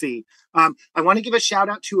to see, I want to give a shout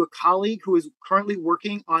out to a colleague who is currently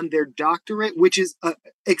working on their doctorate, which is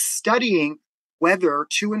studying whether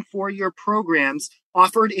 2- and 4-year programs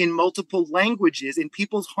offered in multiple languages, in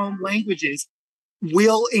people's home languages,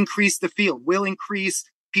 will increase the field, will increase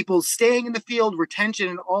people staying in the field, retention,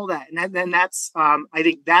 and all that. And then that's, I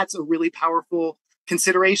think that's a really powerful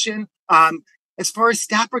consideration. As far as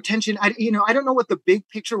staff retention, I don't know what the big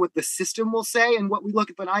picture, what the system will say and what we look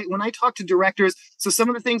at, but when I talk to directors, so some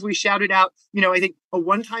of the things we shouted out, I think a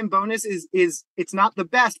one-time bonus is it's not the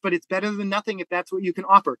best, but it's better than nothing if that's what you can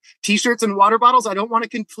offer. T-shirts and water bottles, I don't want to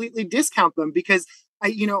completely discount them because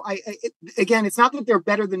again, it's not that they're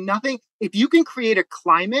better than nothing. If you can create a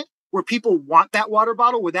climate where people want that water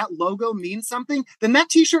bottle, where that logo means something, then that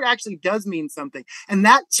t-shirt actually does mean something. And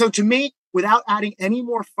so to me, without adding any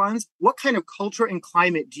more funds, what kind of culture and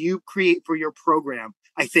climate do you create for your program?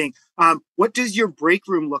 I think, what does your break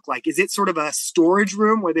room look like? Is it sort of a storage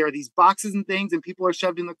room where there are these boxes and things and people are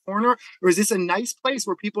shoved in the corner? Or is this a nice place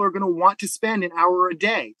where people are going to want to spend an hour a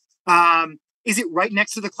day? Is it right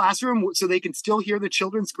next to the classroom so they can still hear the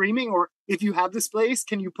children screaming? Or if you have the space,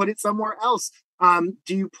 can you put it somewhere else?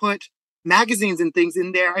 Do you put magazines and things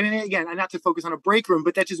in there? I mean, again, not to focus on a break room,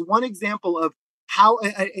 but that's just one example of how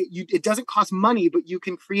it doesn't cost money, but you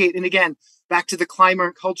can create. And again, back to the climate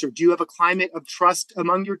and culture. Do you have a climate of trust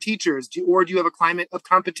among your teachers? Or do you have a climate of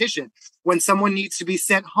competition? When someone needs to be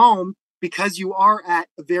sent home because you are at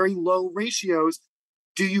very low ratios,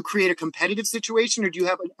 do you create a competitive situation or do you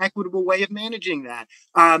have an equitable way of managing that?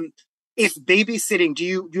 If babysitting, do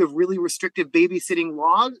you have really restrictive babysitting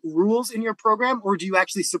rules in your program, or do you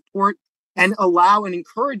actually support and allow and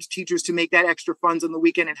encourage teachers to make that extra funds on the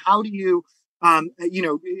weekend? And how do you,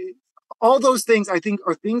 all those things I think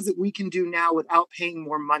are things that we can do now without paying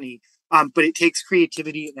more money. But it takes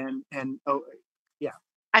creativity and yeah.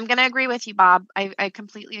 I'm going to agree with you, Bob. I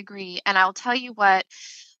completely agree. And I'll tell you what,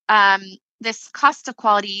 this cost of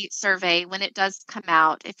quality survey, when it does come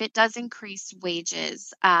out, if it does increase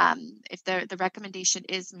wages, if the recommendation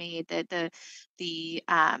is made that the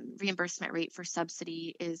reimbursement rate for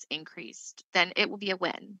subsidy is increased, then it will be a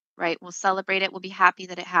win, right? We'll celebrate it. We'll be happy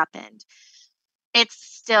that it happened. It's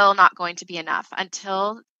still not going to be enough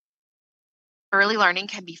until early learning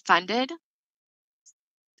can be funded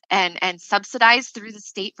and subsidized through the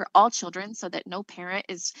state for all children, so that no parent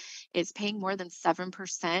is paying more than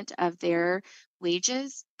 7% of their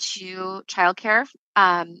wages to childcare,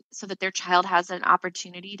 so that their child has an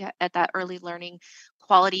opportunity at that early learning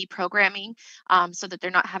quality programming, so that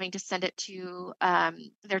they're not having to send it to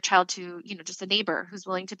their child to just a neighbor who's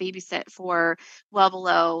willing to babysit for well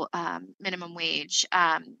below minimum wage.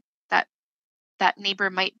 That neighbor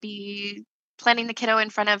might be planting the kiddo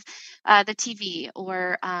in front of the TV,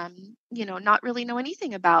 or not really know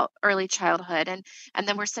anything about early childhood, and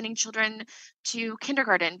then we're sending children to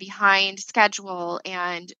kindergarten behind schedule,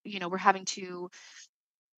 and we're having to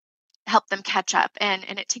help them catch up, and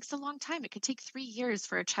it takes a long time. It could take 3 years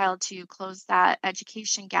for a child to close that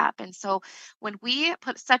education gap. And so when we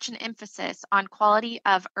put such an emphasis on quality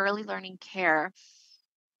of early learning care,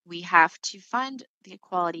 we have to fund the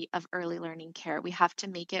quality of early learning care. We have to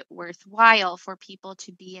make it worthwhile for people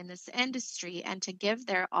to be in this industry and to give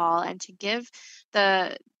their all and to give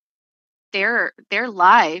their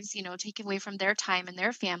lives, take away from their time and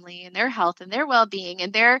their family and their health and their well-being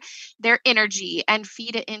and their energy and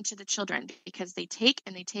feed it into the children, because they take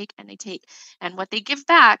and they take and they take, and what they give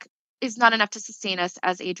back is not enough to sustain us,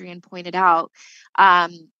 as Adrian pointed out.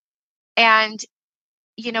 And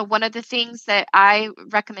one of the things that I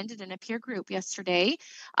recommended in a peer group yesterday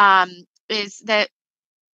is that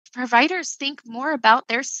providers think more about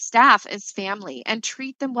their staff as family and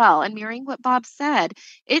treat them well. And mirroring what Bob said,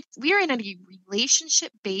 we are in a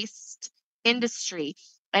relationship-based industry.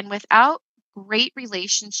 And without great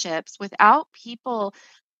relationships, without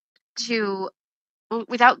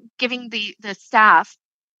giving the staff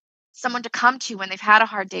someone to come to when they've had a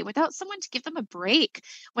hard day, without someone to give them a break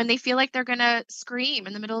when they feel like they're going to scream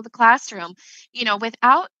in the middle of the classroom,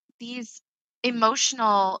 without these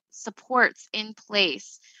emotional supports in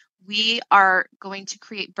place, we are going to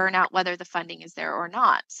create burnout, whether the funding is there or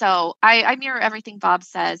not. So I mirror everything Bob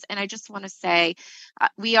says. And I just want to say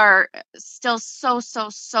we are still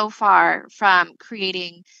so far from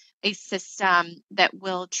creating a system that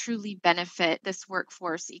will truly benefit this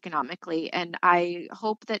workforce economically. And I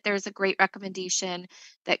hope that there's a great recommendation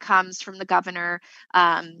that comes from the governor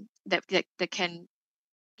that can,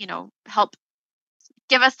 help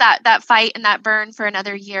give us that fight and that burn for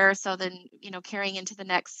another year. So then, carrying into the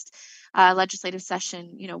next legislative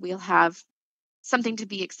session, we'll have something to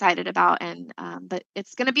be excited about. And but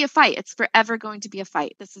it's going to be a fight. It's forever going to be a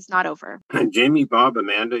fight. This is not over. And Jamie, Bob,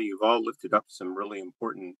 Amanda, you've all lifted up some really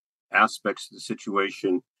important aspects of the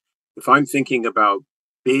situation. If I'm thinking about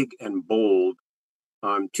big and bold,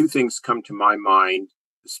 two things come to my mind,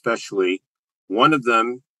 especially. One of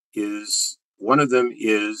them is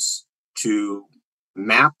to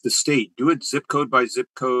map the state, do it zip code by zip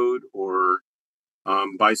code or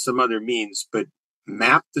by some other means, but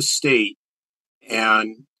map the state,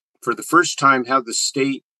 and for the first time have the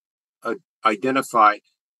state identify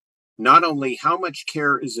not only how much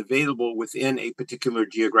care is available within a particular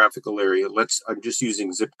geographical area. I'm just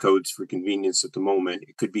using zip codes for convenience at the moment.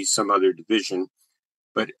 It could be some other division,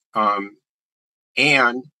 but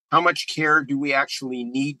and how much care do we actually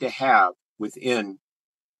need to have within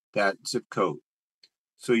that zip code?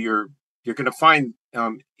 So you're going to find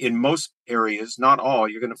in most areas, not all,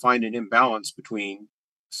 you're going to find an imbalance between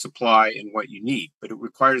supply and what you need. But it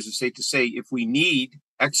requires the state to say, if we need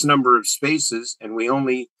X number of spaces and we're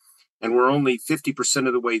only 50%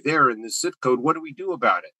 of the way there in this zip code, what do we do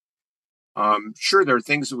about it? Sure, there are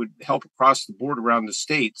things that would help across the board around the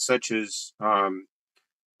state, such as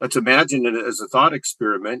let's imagine it as a thought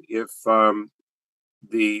experiment. If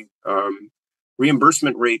the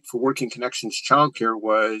reimbursement rate for Working Connections childcare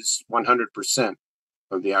was 100%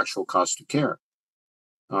 of the actual cost of care,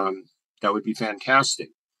 that would be fantastic.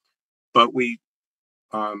 But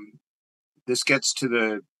this gets to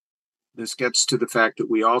the fact that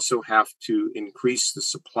we also have to increase the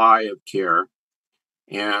supply of care.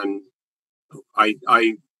 And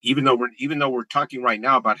even though we're talking right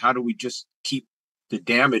now about how do we just keep the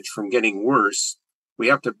damage from getting worse, we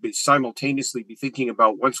have to simultaneously be thinking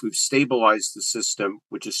about, once we've stabilized the system,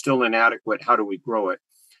 which is still inadequate, how do we grow it?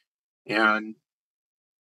 And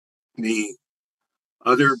the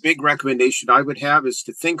other big recommendation I would have is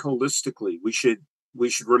to think holistically. We should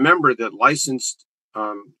remember that licensed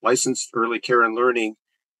early care and learning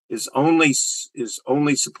is only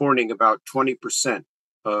supporting about 20%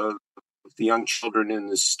 of the young children in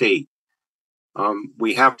the state.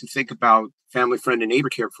 We have to think about family, friend, and neighbor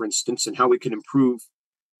care, for instance, and how we can improve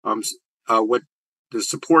what the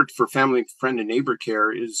support for family, friend, and neighbor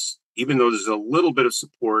care is. Even though there's a little bit of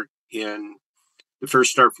support in the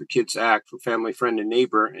First Start for Kids Act for family, friend, and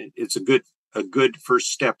neighbor, it's a good first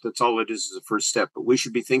step. That's all it is a first step. But we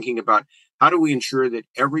should be thinking about, how do we ensure that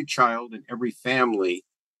every child and every family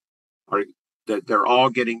that they're all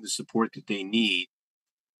getting the support that they need.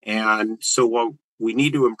 And so we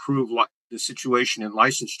need to improve the situation in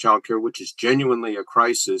licensed childcare, which is genuinely a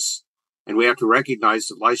crisis. And we have to recognize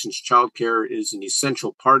that licensed childcare is an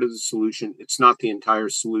essential part of the solution. It's not the entire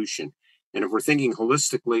solution. And if we're thinking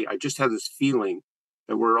holistically, I just have this feeling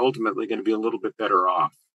that we're ultimately going to be a little bit better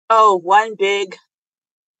off. Oh, one big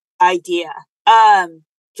idea.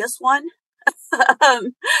 Just one.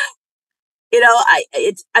 I'm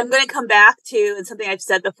going to come back to something I've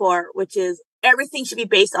said before, which is everything should be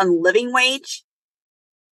based on living wage,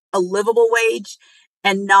 a livable wage,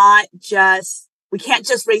 and not just, we can't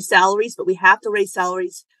just raise salaries, but we have to raise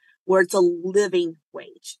salaries where it's a living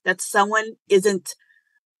wage. That someone isn't,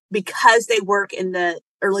 because they work in the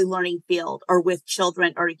early learning field or with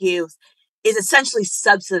children or youth is essentially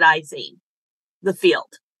subsidizing the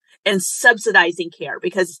field and subsidizing care,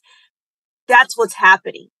 because that's what's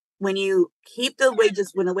happening. When you keep the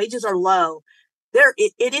wages, when the wages are low,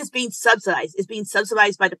 it is being subsidized. It's being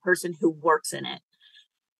subsidized by the person who works in it.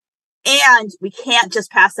 And we can't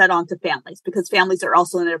just pass that on to families, because families are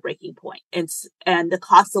also at a breaking point, and the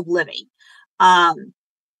cost of living. But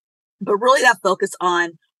really that focus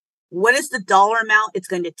on what is the dollar amount it's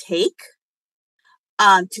going to take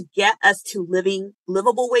to get us to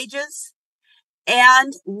livable wages,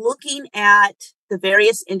 and looking at the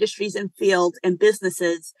various industries and fields and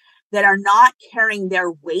businesses that are not carrying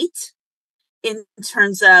their weight in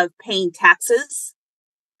terms of paying taxes,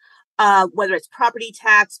 whether it's property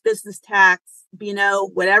tax, business tax,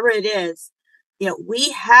 whatever it is. We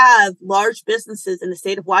have large businesses in the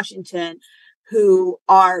state of Washington who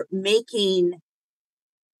are making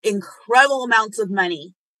incredible amounts of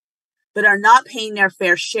money, but are not paying their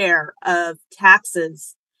fair share of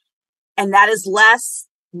taxes. And that is less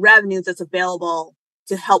revenue that's available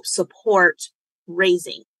to help support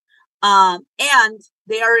raising. And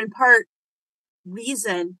they are in part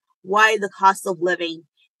reason why the cost of living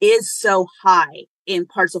is so high in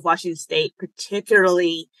parts of Washington state,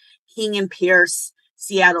 particularly King and Pierce,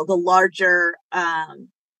 Seattle, the larger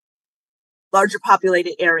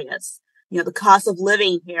populated areas. The cost of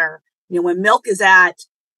living here, when milk is at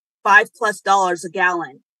 $5+ a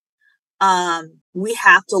gallon, we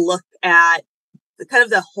have to look at the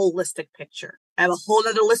holistic picture. I have a whole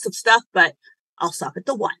other list of stuff, but I'll stop at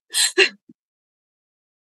the one.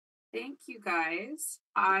 Thank you, guys.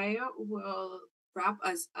 I will wrap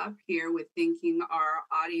us up here with thanking our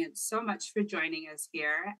audience so much for joining us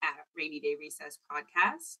here at Rainy Day Recess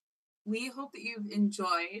Podcast. We hope that you've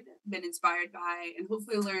enjoyed, been inspired by, and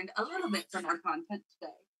hopefully learned a little bit from our content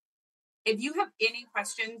today. If you have any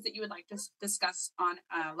questions that you would like to discuss on,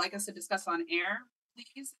 to discuss on air,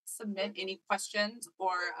 please submit any questions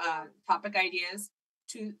or topic ideas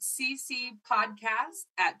to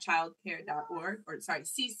ccrpodcast@childcare.org,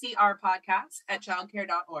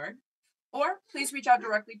 ccrpodcast@childcare.org, or please reach out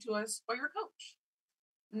directly to us or your coach.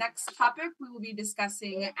 Next topic, we will be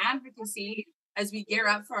discussing advocacy as we gear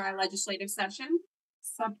up for our legislative session.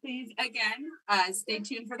 So please, again, stay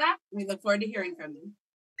tuned for that. We look forward to hearing from you.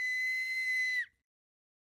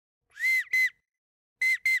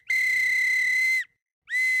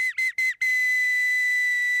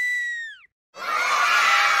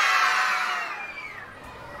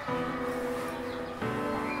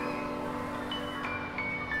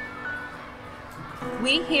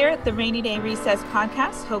 We here at the Rainy Day Recess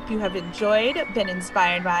Podcast hope you have enjoyed, been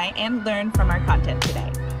inspired by, and learned from our content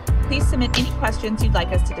today. Please submit any questions you'd like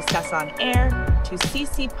us to discuss on air to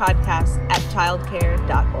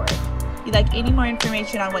ccpodcast@childcare.org. If you'd like any more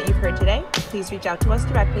information on what you've heard today, please reach out to us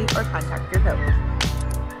directly or contact your coach.